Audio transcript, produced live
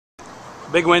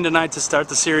Big win tonight to start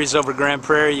the series over Grand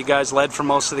Prairie. You guys led for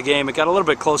most of the game. It got a little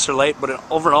bit closer late, but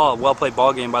overall, a well-played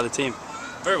ball game by the team.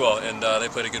 Very well, and they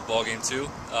played a good ball game too.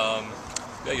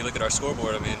 Yeah, you look at our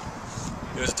scoreboard. I mean,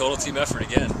 it was a total team effort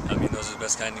again. I mean, those are the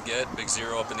best kind to get. Big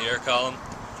 0 up in the air column.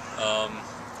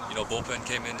 You know, bullpen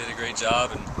came in, did a great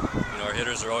job, and you know, our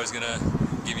hitters are always going to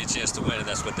give you a chance to win, and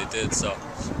that's what they did. So,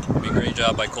 I mean, great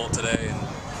job by Colt today, and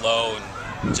Lowe,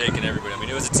 and Jake, and everybody. I mean,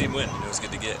 it was a team win, and it was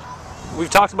good to get. We've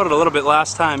talked about it a little bit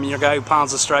last time. You're a guy who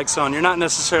pounds the strike zone. You're not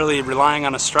necessarily relying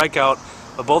on a strikeout,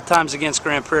 but both times against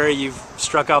Grand Prairie, you've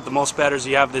struck out the most batters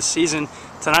you have this season.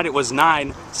 Tonight it was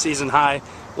 9, season high.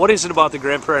 What is it about the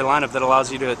Grand Prairie lineup that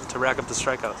allows you to rack up the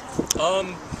strikeouts?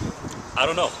 I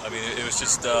don't know. I mean, it was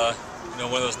just you know,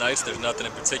 one of those nights. There's nothing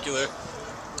in particular.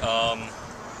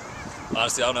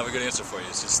 Honestly, I don't have a good answer for you.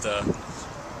 It's just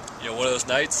you know, one of those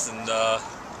nights, and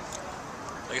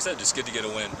like I said, just good to get a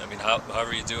win. I mean,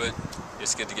 however you do it,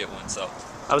 it's good to get one. So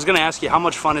I was going to ask you, how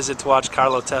much fun is it to watch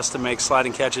Carlo Testa make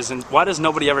sliding catches, and why does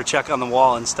nobody ever check on the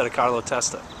wall instead of Carlo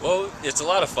Testa? Well, it's a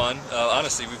lot of fun.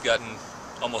 Honestly, we've gotten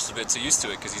almost a bit too used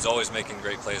to it because he's always making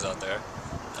great plays out there.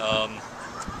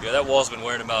 Yeah, that wall's been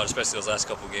wearing him out, especially those last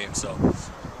couple of games. So,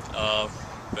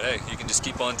 but hey, you can just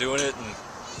keep on doing it,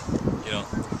 and you know,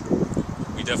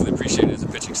 we definitely appreciate it as a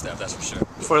pitching staff, that's for sure.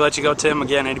 Before I let you go, Tim,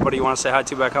 again, anybody you want to say hi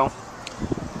to back home?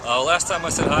 Last time I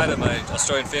said hi to my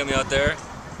Australian family out there,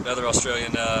 another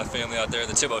Australian family out there,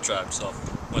 the Thibault tribe, so I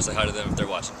want to say hi to them if they're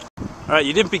watching. All right,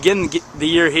 you didn't begin the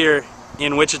year here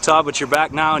in Wichita, but you're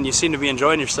back now and you seem to be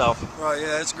enjoying yourself. Right,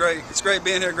 yeah, it's great. It's great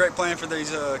being here, great playing for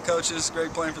these coaches,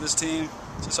 great playing for this team.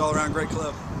 It's just all around great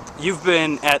club. You've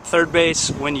been at third base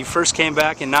when you first came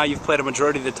back, and now you've played a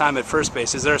majority of the time at first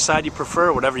base. Is there a side you prefer,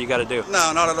 or whatever you got to do?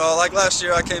 No, not at all. Like last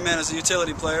year, I came in as a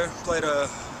utility player, played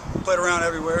around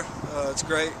everywhere. It's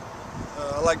great.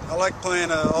 I like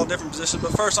playing all different positions,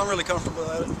 but first I'm really comfortable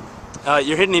at it.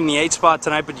 You're hitting in the 8 spot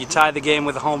tonight, but you tied the game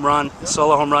with a home run, yep.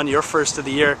 Solo home run, your first of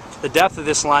the year. The depth of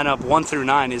this lineup, 1 through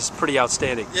 9, is pretty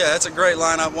outstanding. Yeah, it's a great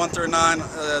lineup, 1 through 9,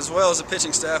 as well as the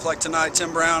pitching staff. Like tonight,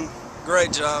 Tim Brown,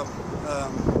 great job.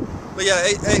 But yeah,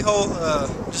 A-hole,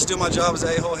 just do my job as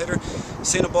an A-hole hitter.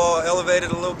 Seen the ball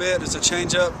elevated a little bit. It's a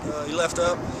change-up. He left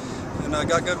up and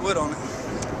got good wood on it.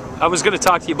 I was going to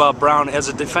talk to you about Brown as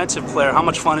a defensive player. How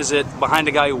much fun is it behind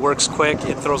a guy who works quick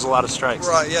and throws a lot of strikes?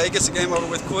 Right, yeah, he gets the game over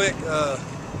with quick.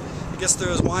 He gets through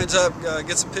his winds-up,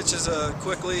 gets some pitches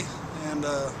quickly, and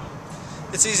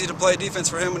it's easy to play defense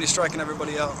for him when he's striking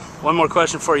everybody out. One more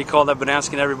question before you called. I've been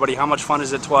asking everybody, how much fun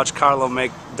is it to watch Carlo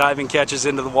make diving catches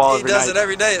into the wall every night? He does it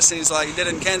every day, it seems like. He did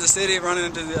it in Kansas City, running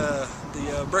into the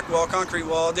brick wall, concrete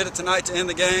wall. Did it tonight to end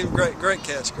the game. Great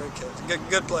catch, great catch.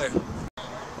 Good player.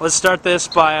 Let's start this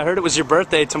by, I heard it was your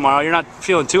birthday tomorrow. You're not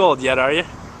feeling too old yet, are you?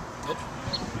 Nope.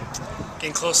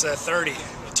 Getting close to that 30.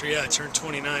 But yeah, I turned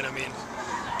 29. I mean,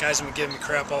 guys have been giving me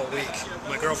crap all week.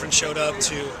 My girlfriend showed up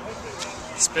to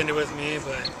spend it with me,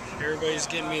 but everybody's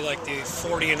getting me like the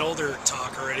 40 and older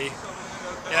talk already.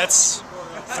 That's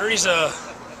 30's a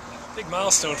big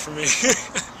milestone for me.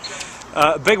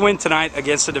 Big win tonight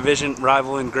against a division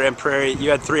rival in Grand Prairie. You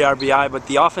had 3 RBI, but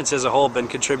the offense as a whole been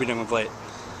contributing of late.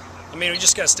 I mean, we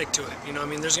just got to stick to it. You know, I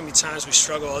mean, there's going to be times we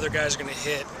struggle, other guys are going to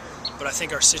hit, but I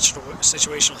think our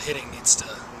situational hitting needs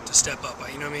to step up.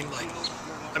 You know what I mean? Like,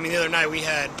 I mean, the other night we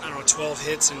had, I don't know, 12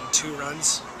 hits and 2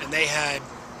 runs, and they had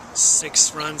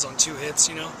 6 runs on 2 hits,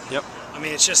 you know? Yep. I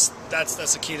mean, it's just, that's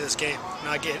the key to this game,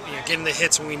 not getting the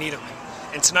hits when we need them.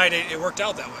 And tonight it worked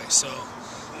out that way, so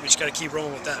we just got to keep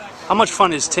rolling with that. How much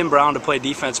fun is Tim Brown to play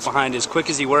defense behind, as quick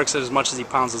as he works and as much as he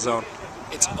pounds the zone?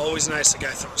 It's always nice the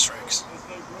guy throwing strikes.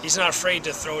 He's not afraid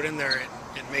to throw it in there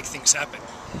and make things happen.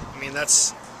 I mean,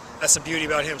 that's the beauty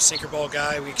about him. Sinker ball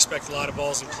guy. We expect a lot of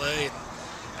balls in play,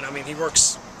 and I mean, he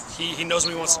works. He knows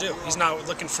what he wants to do. He's not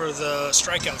looking for the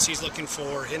strikeouts. He's looking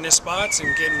for hitting his spots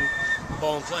and getting the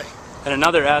ball in play. And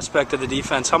another aspect of the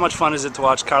defense, how much fun is it to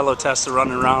watch Carlo Testa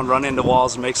running around, run into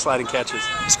walls, and make sliding catches?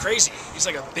 He's crazy. He's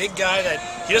like a big guy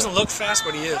that he doesn't look fast,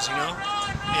 but he is, you know.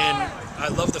 And I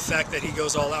love the fact that he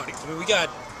goes all out. I mean, we've got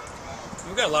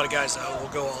a lot of guys that will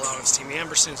go all out on this team.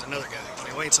 Anderson's another guy. I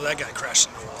mean, wait until that guy crashes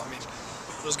in the wall. I mean,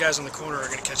 those guys on the corner are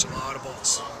going to catch a lot of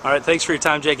balls. All right, thanks for your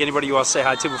time, Jake. Anybody you want to say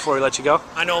hi to before we let you go?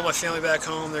 I know my family back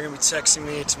home. They're going to be texting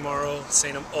me tomorrow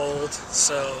saying I'm old,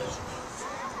 so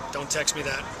don't text me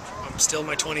that. I'm still in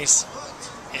my 20s,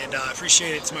 and I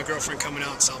appreciate it to my girlfriend coming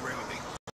out and celebrating with me.